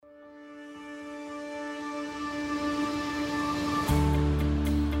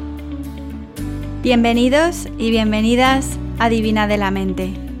Bienvenidos y bienvenidas a Divina de la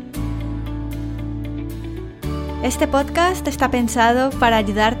Mente. Este podcast está pensado para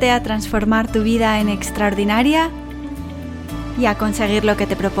ayudarte a transformar tu vida en extraordinaria y a conseguir lo que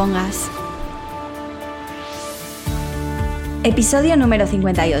te propongas. Episodio número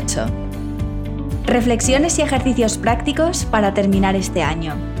 58. Reflexiones y ejercicios prácticos para terminar este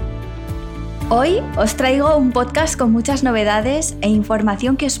año. Hoy os traigo un podcast con muchas novedades e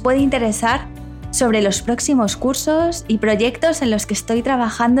información que os puede interesar sobre los próximos cursos y proyectos en los que estoy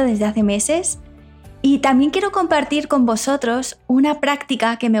trabajando desde hace meses. Y también quiero compartir con vosotros una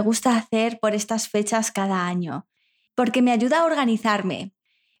práctica que me gusta hacer por estas fechas cada año, porque me ayuda a organizarme,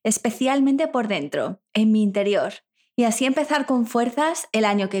 especialmente por dentro, en mi interior, y así empezar con fuerzas el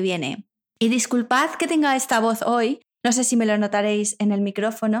año que viene. Y disculpad que tenga esta voz hoy, no sé si me lo notaréis en el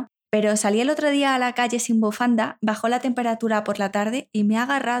micrófono, pero salí el otro día a la calle sin bufanda, bajó la temperatura por la tarde y me ha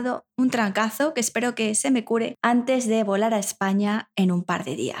agarrado un trancazo que espero que se me cure antes de volar a España en un par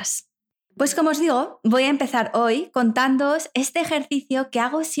de días. Pues como os digo, voy a empezar hoy contándoos este ejercicio que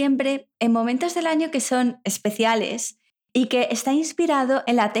hago siempre en momentos del año que son especiales y que está inspirado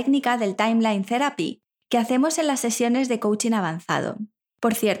en la técnica del Timeline Therapy que hacemos en las sesiones de coaching avanzado.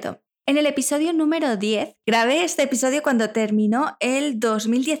 Por cierto, en el episodio número 10, grabé este episodio cuando terminó el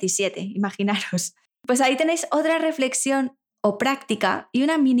 2017, imaginaros. Pues ahí tenéis otra reflexión o práctica y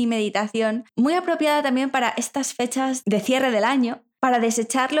una mini meditación muy apropiada también para estas fechas de cierre del año, para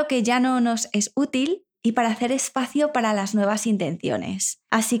desechar lo que ya no nos es útil y para hacer espacio para las nuevas intenciones.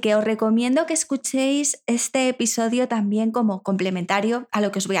 Así que os recomiendo que escuchéis este episodio también como complementario a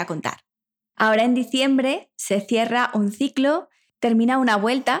lo que os voy a contar. Ahora en diciembre se cierra un ciclo, termina una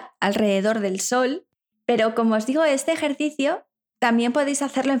vuelta alrededor del Sol, pero como os digo, este ejercicio también podéis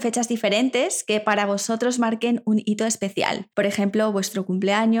hacerlo en fechas diferentes que para vosotros marquen un hito especial. Por ejemplo, vuestro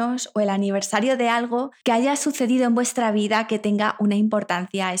cumpleaños o el aniversario de algo que haya sucedido en vuestra vida que tenga una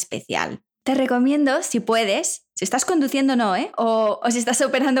importancia especial. Te recomiendo, si puedes, si estás conduciendo no, o si estás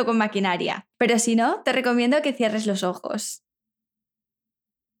operando con maquinaria, pero si no, te recomiendo que cierres los ojos.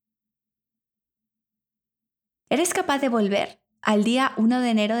 ¿Eres capaz de volver al día 1 de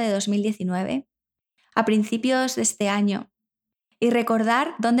enero de 2019, a principios de este año, y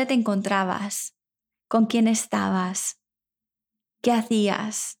recordar dónde te encontrabas, con quién estabas, qué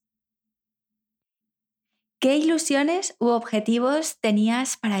hacías, qué ilusiones u objetivos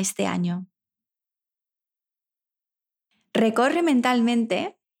tenías para este año? Recorre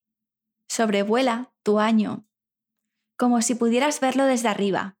mentalmente, sobrevuela tu año, como si pudieras verlo desde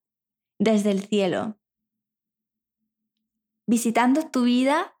arriba, desde el cielo, visitando tu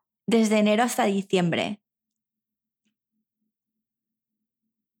vida desde enero hasta diciembre.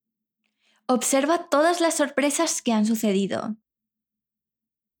 Observa todas las sorpresas que han sucedido.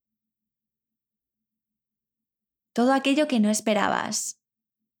 Todo aquello que no esperabas.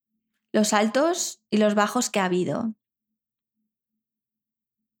 Los altos y los bajos que ha habido.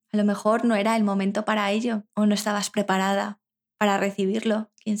 A lo mejor no era el momento para ello o no estabas preparada para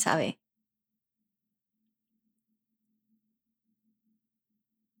recibirlo, quién sabe.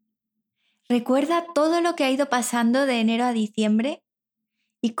 Recuerda todo lo que ha ido pasando de enero a diciembre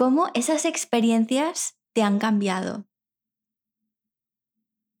y cómo esas experiencias te han cambiado.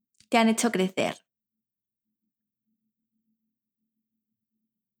 Te han hecho crecer.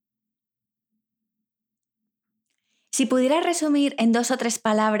 Si pudieras resumir en 2 o 3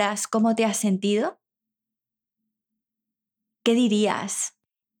 palabras cómo te has sentido, ¿qué dirías?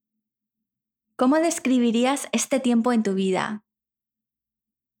 ¿Cómo describirías este tiempo en tu vida?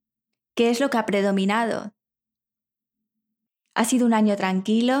 ¿Qué es lo que ha predominado? ¿Ha sido un año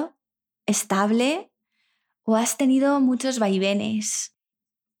tranquilo, estable o has tenido muchos vaivenes?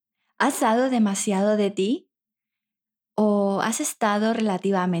 ¿Has dado demasiado de ti o has estado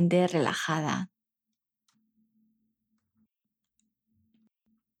relativamente relajada?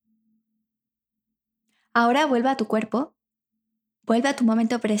 Ahora vuelve a tu cuerpo, vuelve a tu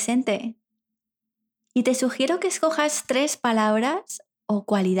momento presente y te sugiero que escojas 3 palabras o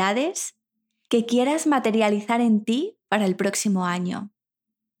cualidades que quieras materializar en ti para el próximo año,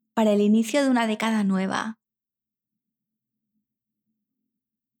 para el inicio de una década nueva.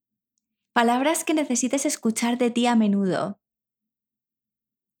 Palabras que necesites escuchar de ti a menudo.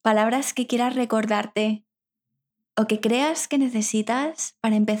 Palabras que quieras recordarte o que creas que necesitas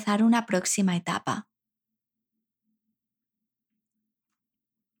para empezar una próxima etapa.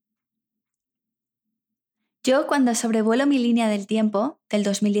 Yo cuando sobrevuelo mi línea del tiempo, del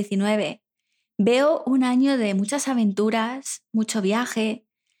 2019, veo un año de muchas aventuras, mucho viaje,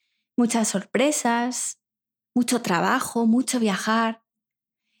 muchas sorpresas, mucho trabajo, mucho viajar.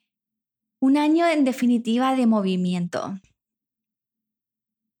 Un año en definitiva de movimiento.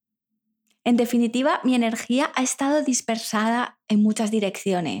 En definitiva, mi energía ha estado dispersada en muchas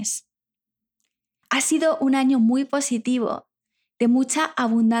direcciones. Ha sido un año muy positivo, de mucha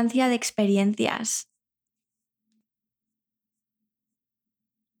abundancia de experiencias.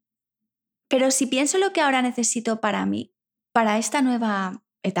 Pero si pienso lo que ahora necesito para mí, para esta nueva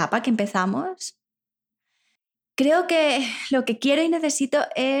etapa que empezamos, creo que lo que quiero y necesito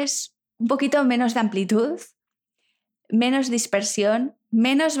es un poquito menos de amplitud, menos dispersión,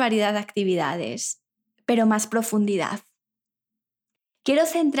 menos variedad de actividades, pero más profundidad. Quiero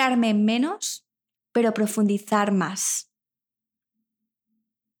centrarme en menos, pero profundizar más.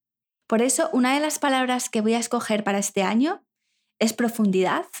 Por eso, una de las palabras que voy a escoger para este año es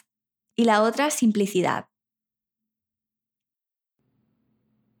profundidad y la otra simplicidad.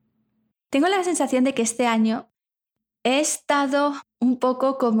 Tengo la sensación de que este año he estado un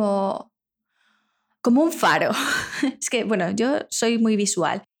poco como un faro. Es que, yo soy muy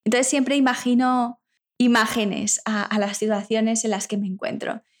visual. Entonces siempre imagino imágenes a las situaciones en las que me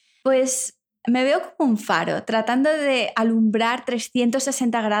encuentro. Pues me veo como un faro, tratando de alumbrar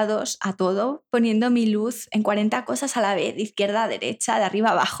 360 grados a todo, poniendo mi luz en 40 cosas a la vez, de izquierda a derecha, de arriba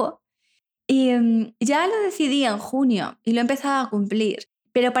a abajo. Y ya lo decidí en junio y lo he empezado a cumplir.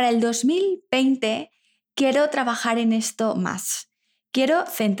 Pero para el 2020 quiero trabajar en esto más. Quiero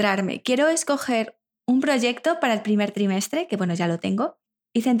centrarme, quiero escoger un proyecto para el primer trimestre, que ya lo tengo,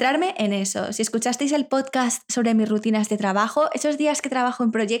 y centrarme en eso. Si escuchasteis el podcast sobre mis rutinas de trabajo, esos días que trabajo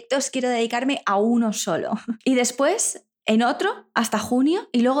en proyectos quiero dedicarme a uno solo. Y después en otro hasta junio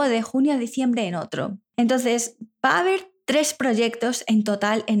y luego de junio a diciembre en otro. Entonces va a haber 3 proyectos en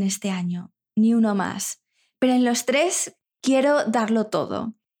total en este año, ni uno más. Pero en los 3 quiero darlo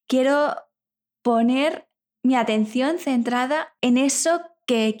todo. Quiero poner mi atención centrada en eso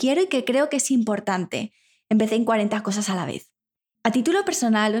que quiero y que creo que es importante. Empecé en 40 cosas a la vez. A título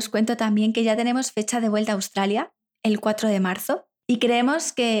personal os cuento también que ya tenemos fecha de vuelta a Australia, el 4 de marzo, y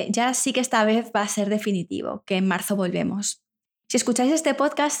creemos que ya sí que esta vez va a ser definitivo, que en marzo volvemos. Si escucháis este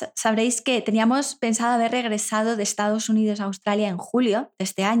podcast sabréis que teníamos pensado haber regresado de Estados Unidos a Australia en julio de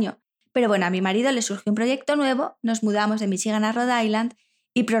este año, pero a mi marido le surgió un proyecto nuevo, nos mudamos de Michigan a Rhode Island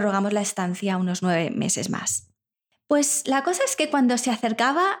y prorrogamos la estancia unos 9 meses más. Pues la cosa es que cuando se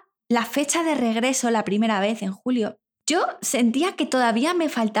acercaba la fecha de regreso la primera vez en julio, yo sentía que todavía me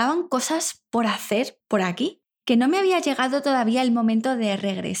faltaban cosas por hacer por aquí, que no me había llegado todavía el momento de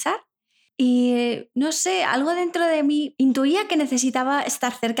regresar. Y no sé, algo dentro de mí intuía que necesitaba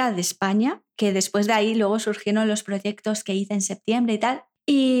estar cerca de España, que después de ahí luego surgieron los proyectos que hice en septiembre y tal.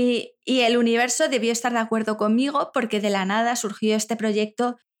 Y el universo debió estar de acuerdo conmigo porque de la nada surgió este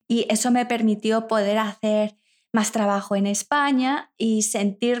proyecto y eso me permitió poder hacer más trabajo en España y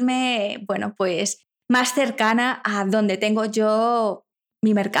sentirme, más cercana a donde tengo yo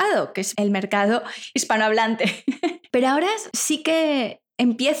mi mercado, que es el mercado hispanohablante. Pero ahora sí que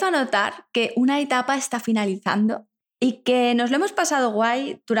empiezo a notar que una etapa está finalizando y que nos lo hemos pasado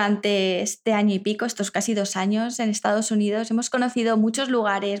guay durante este año y pico, estos casi 2 años en Estados Unidos. Hemos conocido muchos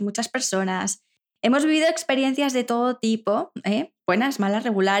lugares, muchas personas. Hemos vivido experiencias de todo tipo, buenas, malas,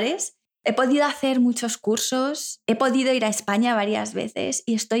 regulares. He podido hacer muchos cursos, he podido ir a España varias veces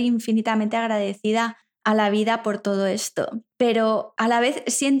y estoy infinitamente agradecida a la vida por todo esto. Pero a la vez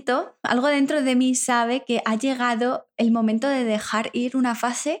siento, algo dentro de mí sabe que ha llegado el momento de dejar ir una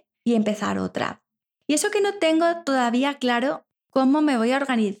fase y empezar otra. Y eso que no tengo todavía claro cómo me voy a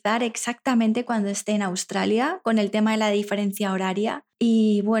organizar exactamente cuando esté en Australia con el tema de la diferencia horaria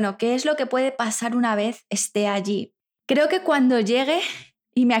y qué es lo que puede pasar una vez esté allí. Creo que cuando llegue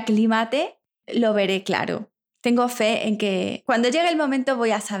y me aclimate lo veré claro. Tengo fe en que cuando llegue el momento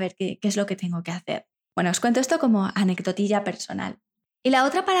voy a saber qué es lo que tengo que hacer. Os cuento esto como anecdotilla personal. Y la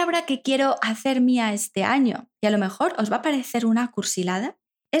otra palabra que quiero hacer mía este año, y a lo mejor os va a parecer una cursilada,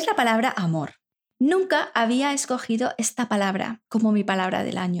 es la palabra amor. Nunca había escogido esta palabra como mi palabra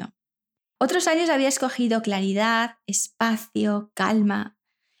del año. Otros años había escogido claridad, espacio, calma,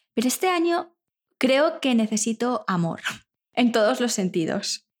 pero este año creo que necesito amor, en todos los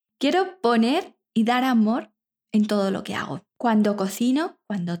sentidos. Quiero poner y dar amor en todo lo que hago. Cuando cocino,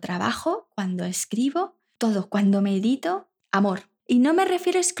 cuando trabajo, cuando escribo, todo, cuando medito, amor. Y no me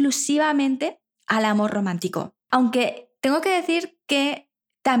refiero exclusivamente al amor romántico, aunque tengo que decir que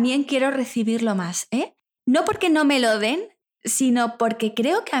también quiero recibirlo más, No porque no me lo den, sino porque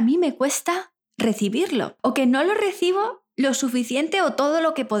creo que a mí me cuesta recibirlo o que no lo recibo lo suficiente o todo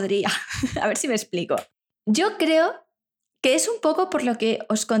lo que podría. A ver si me explico. Yo creo que es un poco por lo que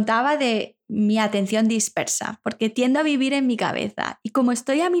os contaba de mi atención dispersa, porque tiendo a vivir en mi cabeza y como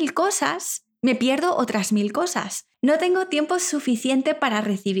estoy a 1000 cosas, me pierdo otras 1000 cosas. No tengo tiempo suficiente para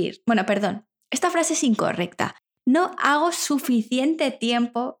recibir. Bueno, perdón, esta frase es incorrecta. No hago suficiente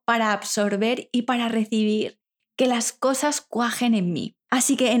tiempo para absorber y para recibir que las cosas cuajen en mí.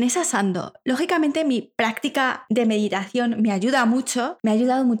 Así que en esas ando. Lógicamente mi práctica de meditación me ayuda mucho, me ha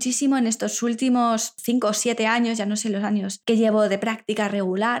ayudado muchísimo en estos últimos 5 o 7 años, ya no sé los años que llevo de práctica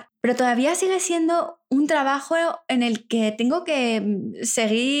regular, pero todavía sigue siendo un trabajo en el que tengo que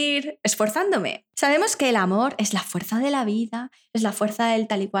seguir esforzándome. Sabemos que el amor es la fuerza de la vida, es la fuerza del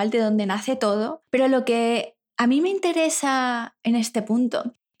tal y cual de donde nace todo, pero lo que a mí me interesa en este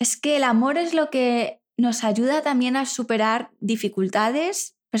punto es que el amor es lo que nos ayuda también a superar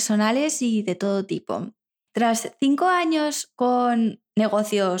dificultades personales y de todo tipo. Tras 5 años con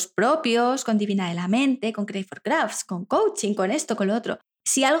negocios propios, con Divina de la Mente, con Crave for Crafts, con coaching, con esto, con lo otro,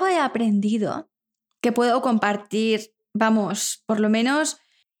 si algo he aprendido que puedo compartir, vamos, por lo menos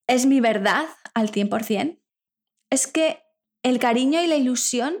es mi verdad al 100%, es que el cariño y la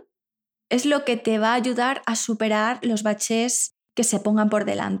ilusión es lo que te va a ayudar a superar los baches que se pongan por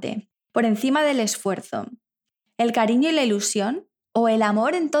delante, por encima del esfuerzo. El cariño y la ilusión, o el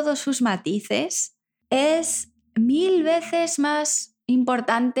amor en todos sus matices, es 1000 veces más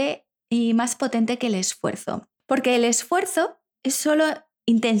importante y más potente que el esfuerzo. Porque el esfuerzo es solo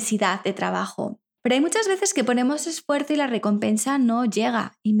intensidad de trabajo. Pero hay muchas veces que ponemos esfuerzo y la recompensa no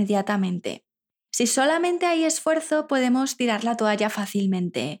llega inmediatamente. Si solamente hay esfuerzo, podemos tirar la toalla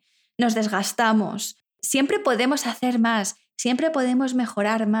fácilmente. Nos desgastamos. Siempre podemos hacer más, siempre podemos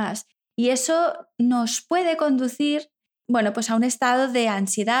mejorar más. Y eso nos puede conducir, pues a un estado de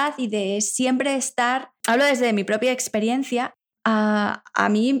ansiedad y de siempre estar, hablo desde mi propia experiencia, a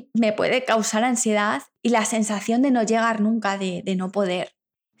mí me puede causar ansiedad y la sensación de no llegar nunca, de no poder.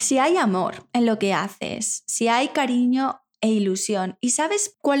 Si hay amor en lo que haces, si hay cariño e ilusión y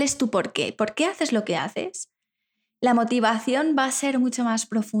sabes cuál es tu por qué haces lo que haces, la motivación va a ser mucho más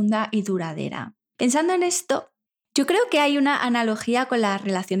profunda y duradera. Pensando en esto, yo creo que hay una analogía con las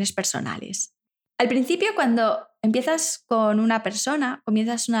relaciones personales. Al principio, cuando empiezas con una persona,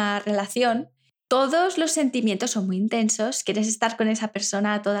 comienzas una relación, todos los sentimientos son muy intensos, quieres estar con esa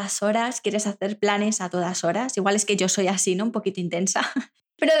persona a todas horas, quieres hacer planes a todas horas, igual es que yo soy así, ¿no? Un poquito intensa.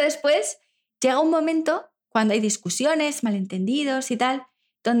 Pero después llega un momento, cuando hay discusiones, malentendidos y tal,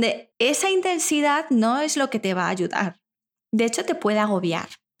 donde esa intensidad no es lo que te va a ayudar. De hecho, te puede agobiar,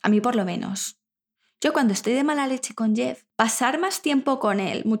 a mí por lo menos. Yo cuando estoy de mala leche con Jeff, pasar más tiempo con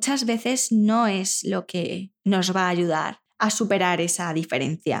él muchas veces no es lo que nos va a ayudar a superar esa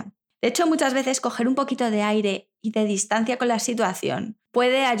diferencia. De hecho, muchas veces coger un poquito de aire y de distancia con la situación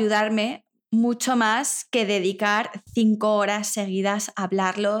puede ayudarme mucho más que dedicar 5 horas seguidas a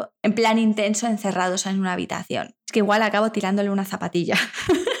hablarlo en plan intenso encerrados en una habitación. Es que igual acabo tirándole una zapatilla.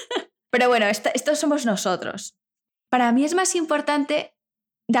 Pero bueno, esto somos nosotros. Para mí es más importante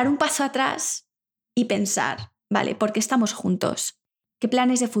dar un paso atrás y pensar, ¿vale? ¿Por qué estamos juntos? ¿Qué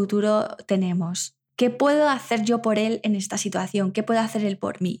planes de futuro tenemos? ¿Qué puedo hacer yo por él en esta situación? ¿Qué puede hacer él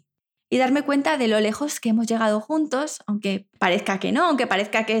por mí? Y darme cuenta de lo lejos que hemos llegado juntos, aunque parezca que no, aunque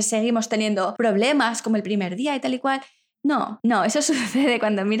parezca que seguimos teniendo problemas como el primer día y tal y cual. No, eso sucede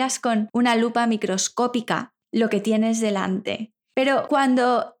cuando miras con una lupa microscópica lo que tienes delante. Pero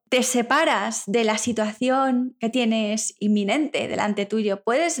cuando te separas de la situación que tienes inminente delante tuyo,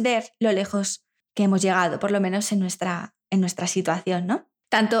 puedes ver lo lejos que hemos llegado, por lo menos en nuestra situación, ¿no?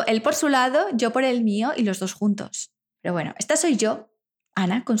 Tanto él por su lado, yo por el mío y los dos juntos. Pero bueno, esta soy yo,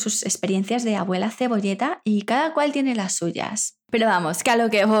 Ana, con sus experiencias de abuela cebolleta y cada cual tiene las suyas. Pero vamos, que a lo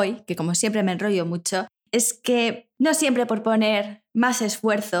que voy, que como siempre me enrollo mucho, es que no siempre por poner más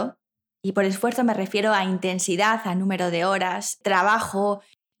esfuerzo, y por esfuerzo me refiero a intensidad, a número de horas, trabajo,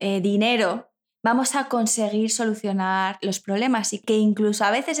 dinero, vamos a conseguir solucionar los problemas y que incluso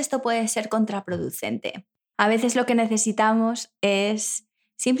a veces esto puede ser contraproducente. A veces lo que necesitamos es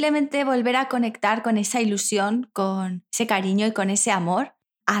simplemente volver a conectar con esa ilusión, con ese cariño y con ese amor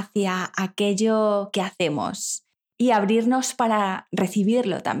hacia aquello que hacemos y abrirnos para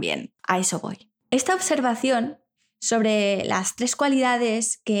recibirlo también. A eso voy. Esta observación sobre las 3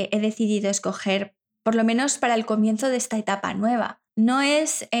 cualidades que he decidido escoger, por lo menos para el comienzo de esta etapa nueva, no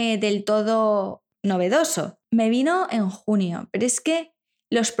es del todo novedoso. Me vino en junio, pero es que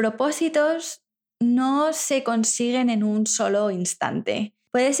los propósitos no se consiguen en un solo instante.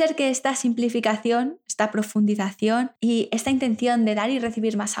 Puede ser que esta simplificación, esta profundización y esta intención de dar y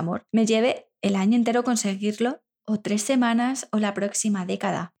recibir más amor me lleve el año entero conseguirlo, o 3 semanas, o la próxima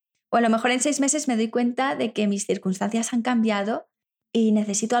década. O a lo mejor en 6 meses me doy cuenta de que mis circunstancias han cambiado y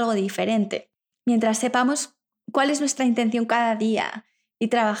necesito algo diferente. Mientras sepamos cuál es nuestra intención cada día y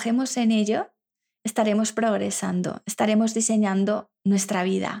trabajemos en ello, estaremos progresando, estaremos diseñando nuestra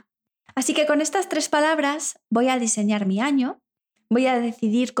vida. Así que con estas 3 palabras voy a diseñar mi año, voy a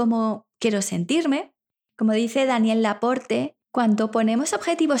decidir cómo quiero sentirme. Como dice Daniel Laporte, cuando ponemos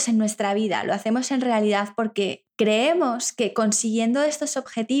objetivos en nuestra vida, lo hacemos en realidad porque creemos que consiguiendo estos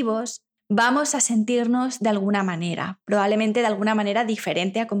objetivos vamos a sentirnos de alguna manera, probablemente de alguna manera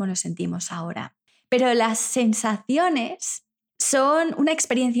diferente a como nos sentimos ahora. Pero las sensaciones son una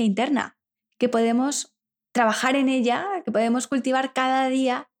experiencia interna que podemos trabajar en ella, que podemos cultivar cada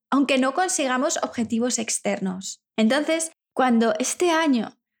día, aunque no consigamos objetivos externos. Entonces, cuando este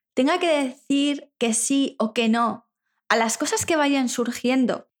año tenga que decir que sí o que no a las cosas que vayan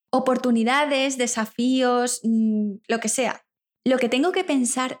surgiendo, oportunidades, desafíos, lo que sea, lo que tengo que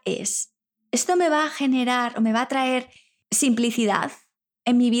pensar es, ¿esto me va a generar o me va a traer simplicidad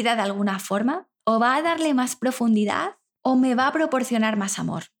en mi vida de alguna forma? ¿O va a darle más profundidad? ¿O me va a proporcionar más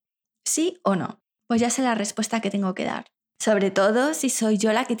amor? ¿Sí o no? Pues ya sé la respuesta que tengo que dar. Sobre todo si soy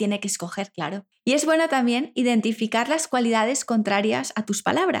yo la que tiene que escoger, claro. Y es bueno también identificar las cualidades contrarias a tus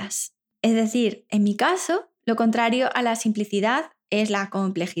palabras. Es decir, en mi caso, lo contrario a la simplicidad es la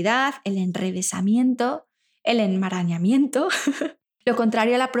complejidad, el enrevesamiento, el enmarañamiento. Lo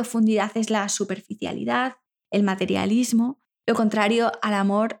contrario a la profundidad es la superficialidad, el materialismo. Lo contrario al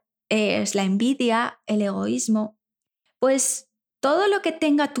amor es la envidia, el egoísmo. Pues todo lo que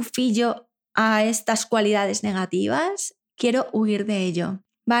tenga tufillo a estas cualidades negativas, quiero huir de ello.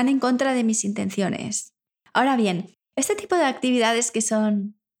 Van en contra de mis intenciones. Ahora bien, este tipo de actividades que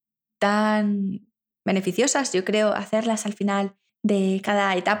son tan beneficiosas, yo creo, hacerlas al final de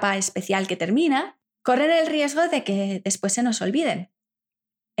cada etapa especial que termina, corren el riesgo de que después se nos olviden.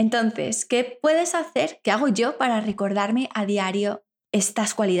 Entonces, ¿qué puedes hacer? ¿Qué hago yo para recordarme a diario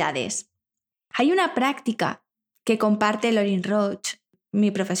estas cualidades? Hay una práctica que comparte Lorin Roach, mi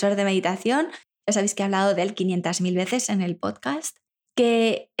profesor de meditación, ya sabéis que he hablado de él 500.000 veces en el podcast,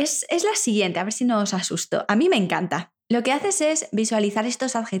 que es la siguiente, a ver si no os asusto. A mí me encanta. Lo que haces es visualizar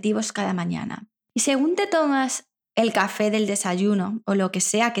estos adjetivos cada mañana. Y según te tomas el café del desayuno o lo que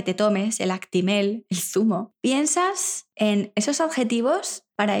sea que te tomes, el Actimel, el zumo, piensas en esos adjetivos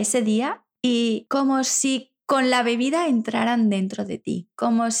para ese día y como si con la bebida entraran dentro de ti,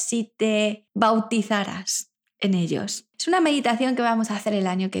 como si te bautizaras en ellos. Es una meditación que vamos a hacer el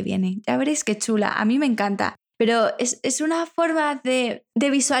año que viene. Ya veréis qué chula, a mí me encanta. Pero es una forma de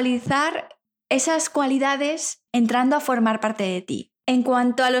visualizar esas cualidades entrando a formar parte de ti. En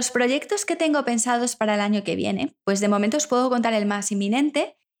cuanto a los proyectos que tengo pensados para el año que viene, pues de momento os puedo contar el más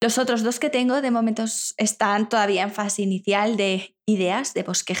inminente. Los otros 2 que tengo de momento están todavía en fase inicial de ideas, de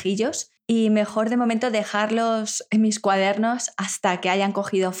bosquejillos, y mejor de momento dejarlos en mis cuadernos hasta que hayan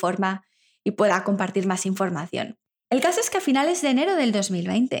cogido forma y pueda compartir más información. El caso es que a finales de enero del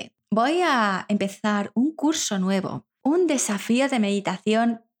 2020 voy a empezar un curso nuevo, un desafío de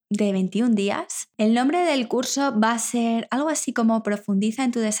meditación de 21 días. El nombre del curso va a ser algo así como Profundiza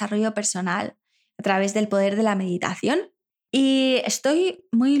en tu desarrollo personal a través del poder de la meditación. Y estoy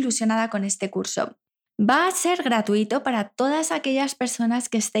muy ilusionada con este curso. Va a ser gratuito para todas aquellas personas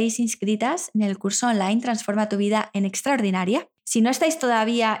que estéis inscritas en el curso online Transforma tu vida en Extraordinaria. Si no estáis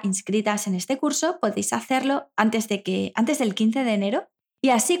todavía inscritas en este curso, podéis hacerlo antes del 15 de enero.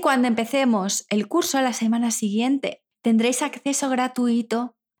 Y así cuando empecemos el curso la semana siguiente, tendréis acceso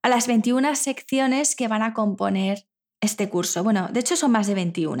gratuito a las 21 secciones que van a componer este curso. Bueno, de hecho son más de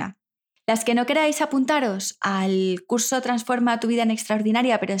 21. Las que no queráis apuntaros al curso Transforma tu vida en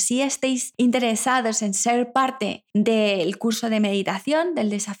Extraordinaria, pero sí estéis interesados en ser parte del curso de meditación,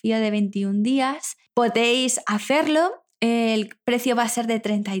 del desafío de 21 días, podéis hacerlo. El precio va a ser de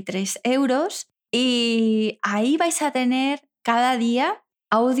 33 € y ahí vais a tener cada día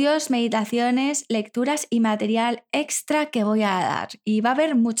audios, meditaciones, lecturas y material extra que voy a dar. Y va a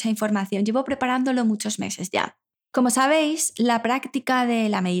haber mucha información. Llevo preparándolo muchos meses ya. Como sabéis, la práctica de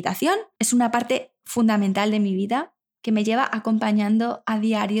la meditación es una parte fundamental de mi vida que me lleva acompañando a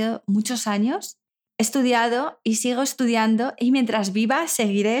diario muchos años. He estudiado y sigo estudiando y mientras viva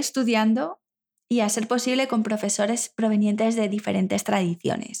seguiré estudiando y a ser posible con profesores provenientes de diferentes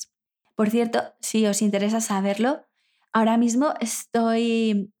tradiciones. Por cierto, si os interesa saberlo, ahora mismo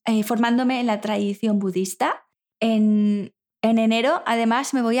estoy formándome en la tradición budista. En enero,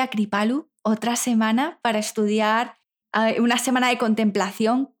 además, me voy a Kripalu otra semana para estudiar una semana de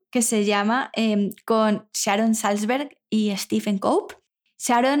contemplación que se llama con Sharon Salzberg y Stephen Cope.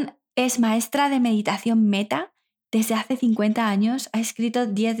 Sharon es maestra de meditación meta desde hace 50 años, ha escrito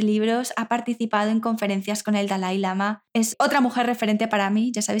 10 libros, ha participado en conferencias con el Dalai Lama. Es otra mujer referente para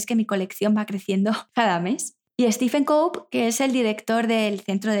mí, ya sabéis que mi colección va creciendo cada mes. Y Stephen Cope, que es el director del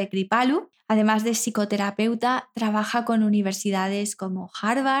centro de Kripalu, además de psicoterapeuta, trabaja con universidades como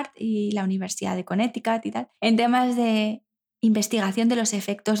Harvard y la Universidad de Connecticut y tal, en temas de investigación de los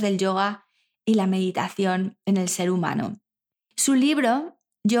efectos del yoga y la meditación en el ser humano. Su libro,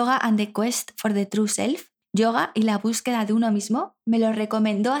 Yoga and the Quest for the True Self, Yoga y la búsqueda de uno mismo, me lo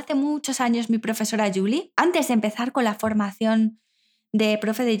recomendó hace muchos años mi profesora Julie, antes de empezar con la formación de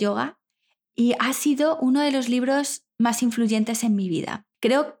profe de yoga, y ha sido uno de los libros más influyentes en mi vida.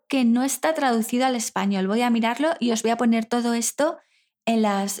 Creo que no está traducido al español, voy a mirarlo y os voy a poner todo esto en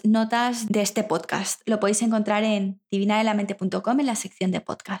las notas de este podcast. Lo podéis encontrar en divinadelamente.com en la sección de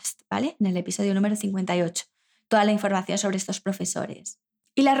podcast, ¿vale? En el episodio número 58, toda la información sobre estos profesores.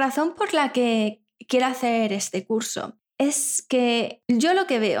 Y la razón por la que quiero hacer este curso es que yo lo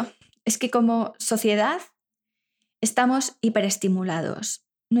que veo es que como sociedad estamos hiperestimulados.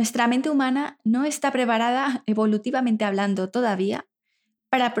 Nuestra mente humana no está preparada, evolutivamente hablando todavía,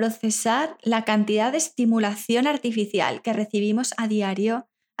 para procesar la cantidad de estimulación artificial que recibimos a diario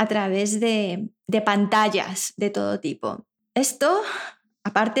a través de pantallas de todo tipo. Esto,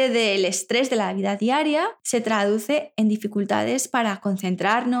 aparte del estrés de la vida diaria, se traduce en dificultades para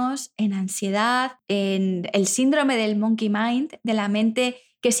concentrarnos, en ansiedad, en el síndrome del monkey mind, de la mente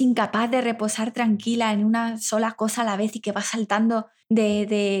que es incapaz de reposar tranquila en una sola cosa a la vez y que va saltando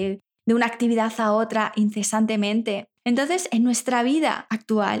de una actividad a otra incesantemente. Entonces, en nuestra vida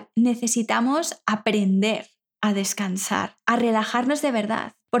actual necesitamos aprender a descansar, a relajarnos de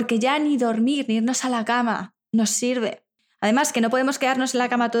verdad, porque ya ni dormir ni irnos a la cama nos sirve. Además, que no podemos quedarnos en la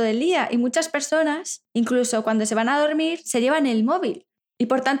cama todo el día y muchas personas, incluso cuando se van a dormir, se llevan el móvil y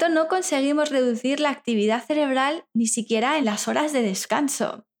por tanto no conseguimos reducir la actividad cerebral ni siquiera en las horas de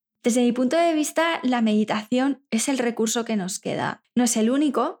descanso. Desde mi punto de vista, la meditación es el recurso que nos queda. No es el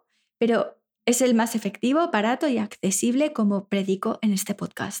único, pero es el más efectivo, barato y accesible, como predico en este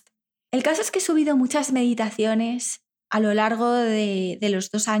podcast. El caso es que he subido muchas meditaciones a lo largo de los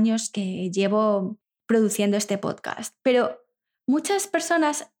 2 años que llevo produciendo este podcast, pero muchas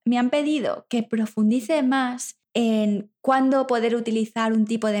personas me han pedido que profundice más en cuándo poder utilizar un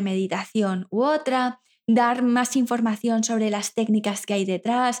tipo de meditación u otra, dar más información sobre las técnicas que hay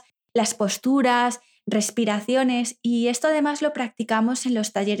detrás, las posturas, respiraciones, y esto además lo practicamos en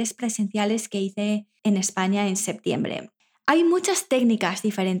los talleres presenciales que hice en España en septiembre. Hay muchas técnicas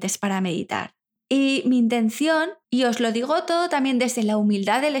diferentes para meditar y mi intención, y os lo digo todo también desde la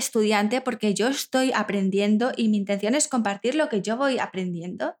humildad del estudiante porque yo estoy aprendiendo y mi intención es compartir lo que yo voy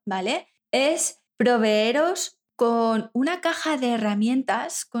aprendiendo, ¿vale? Es proveeros con una caja de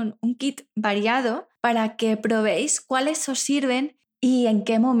herramientas, con un kit variado para que probéis cuáles os sirven y en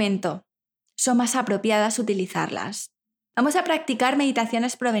qué momento son más apropiadas utilizarlas. Vamos a practicar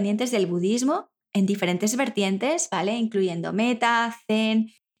meditaciones provenientes del budismo en diferentes vertientes, ¿vale? Incluyendo meta,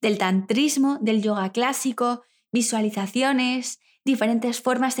 zen, del tantrismo, del yoga clásico, visualizaciones, diferentes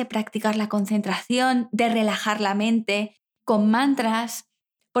formas de practicar la concentración, de relajar la mente, con mantras.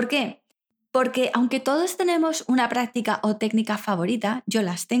 ¿Por qué? Porque aunque todos tenemos una práctica o técnica favorita, yo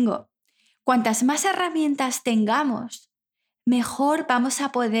las tengo, cuantas más herramientas tengamos, mejor vamos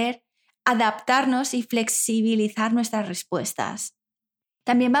a poder adaptarnos y flexibilizar nuestras respuestas.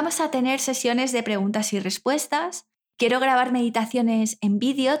 También vamos a tener sesiones de preguntas y respuestas. Quiero grabar meditaciones en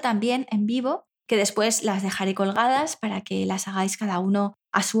vídeo, también en vivo, que después las dejaré colgadas para que las hagáis cada uno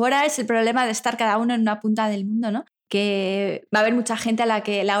a su hora. Es el problema de estar cada uno en una punta del mundo, ¿no? Que va a haber mucha gente a la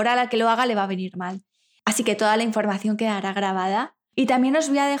que la hora a la que lo haga le va a venir mal. Así que toda la información quedará grabada. Y también os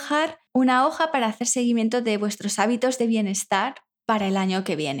voy a dejar una hoja para hacer seguimiento de vuestros hábitos de bienestar para el año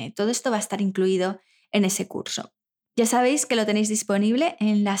que viene. Todo esto va a estar incluido en ese curso. Ya sabéis que lo tenéis disponible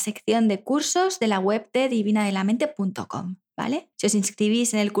en la sección de cursos de la web de divinadelamente.com, ¿vale? Si os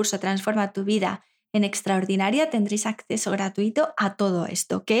inscribís en el curso Transforma tu vida en Extraordinaria, tendréis acceso gratuito a todo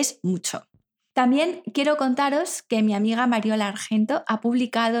esto, que es mucho. También quiero contaros que mi amiga Mariola Argento ha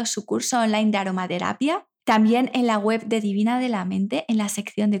publicado su curso online de aromaterapia, también en la web de Divina de la Mente, en la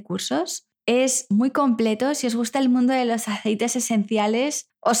sección de cursos. Es muy completo. Si os gusta el mundo de los aceites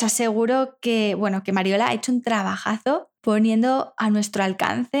esenciales, os aseguro que Mariola ha hecho un trabajazo poniendo a nuestro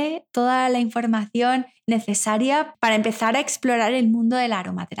alcance toda la información necesaria para empezar a explorar el mundo de la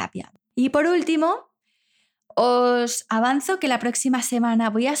aromaterapia. Y por último, os avanzo que la próxima semana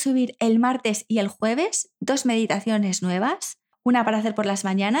voy a subir el martes y el jueves 2 meditaciones nuevas, una para hacer por las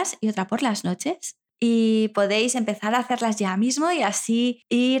mañanas y otra por las noches. Y podéis empezar a hacerlas ya mismo y así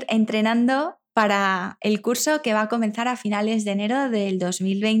ir entrenando para el curso que va a comenzar a finales de enero del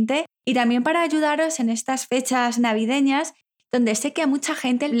 2020 y también para ayudaros en estas fechas navideñas donde sé que a mucha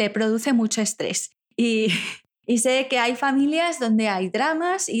gente le produce mucho estrés y sé que hay familias donde hay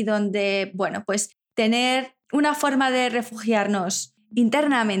dramas y donde, bueno, pues tener una forma de refugiarnos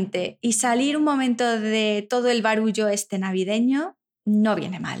internamente y salir un momento de todo el barullo navideño no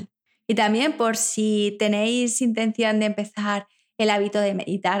viene mal. Y también por si tenéis intención de empezar el hábito de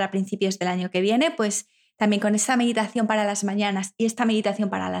meditar a principios del año que viene, pues también con esta meditación para las mañanas y esta meditación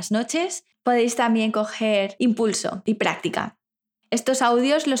para las noches podéis también coger impulso y práctica. Estos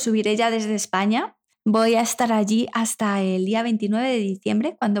audios los subiré ya desde España. Voy a estar allí hasta el día 29 de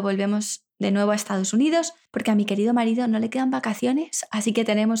diciembre, cuando volvemos de nuevo a Estados Unidos, porque a mi querido marido no le quedan vacaciones, así que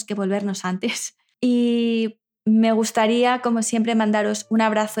tenemos que volvernos antes. Y me gustaría, como siempre, mandaros un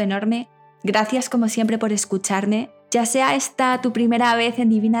abrazo enorme. Gracias, como siempre, por escucharme. Ya sea esta tu primera vez en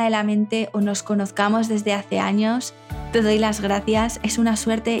Divina de la Mente o nos conozcamos desde hace años, te doy las gracias. Es una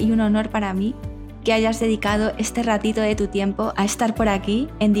suerte y un honor para mí que hayas dedicado este ratito de tu tiempo a estar por aquí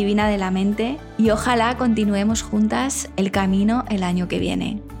en Divina de la Mente y ojalá continuemos juntas el camino el año que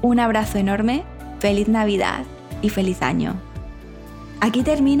viene. Un abrazo enorme, feliz Navidad y feliz año. Aquí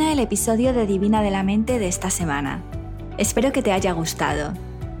termina el episodio de Divina de la Mente de esta semana. Espero que te haya gustado.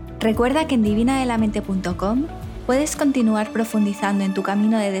 Recuerda que en divinadelamente.com puedes continuar profundizando en tu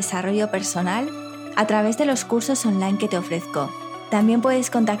camino de desarrollo personal a través de los cursos online que te ofrezco. También puedes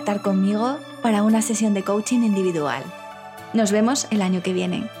contactar conmigo para una sesión de coaching individual. Nos vemos el año que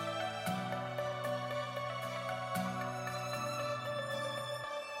viene.